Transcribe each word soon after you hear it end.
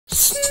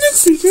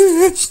Snoopy.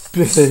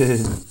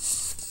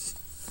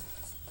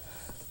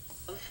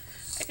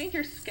 I think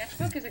your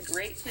sketchbook is a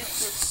great place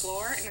to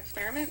explore and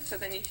experiment, so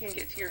then you can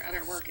get to your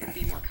other work and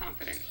be more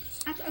confident.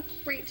 That's a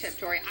great tip,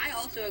 Tori. I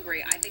also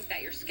agree. I think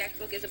that your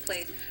sketchbook is a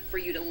place for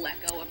you to let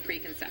go of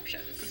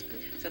preconceptions.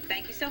 So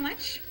thank you so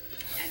much,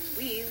 and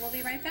we will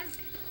be right back.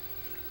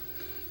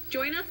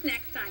 Join us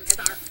next time as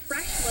our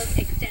fresh look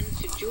extends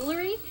to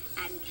jewelry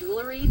and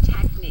jewelry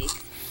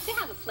techniques to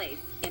have a place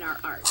in our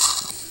art.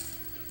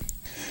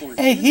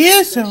 And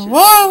here's a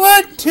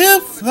 1, 2,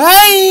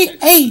 fly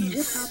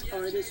ace.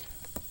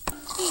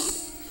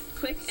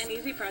 Quick and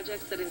easy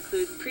projects that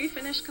include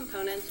pre-finished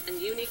components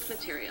and unique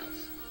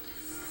materials.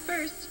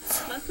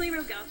 First, Leslie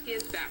Rogowski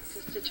is back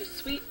to stitch a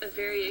suite of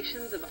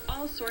variations of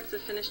all sorts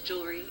of finished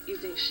jewelry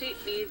using shape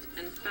beads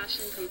and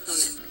fashion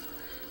components.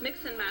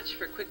 Mix and match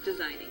for quick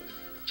designing.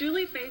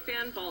 Julie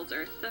Faye-Fan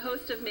Balzer, the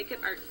host of Make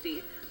It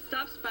Artsy,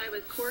 stops by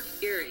with cork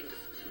earrings.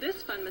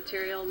 This fun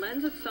material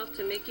lends itself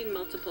to making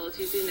multiples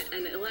using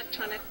an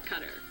electronic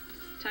cutter.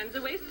 Time's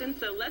a-wasting,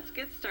 so let's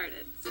get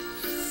started.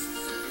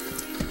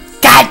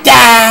 God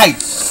damn!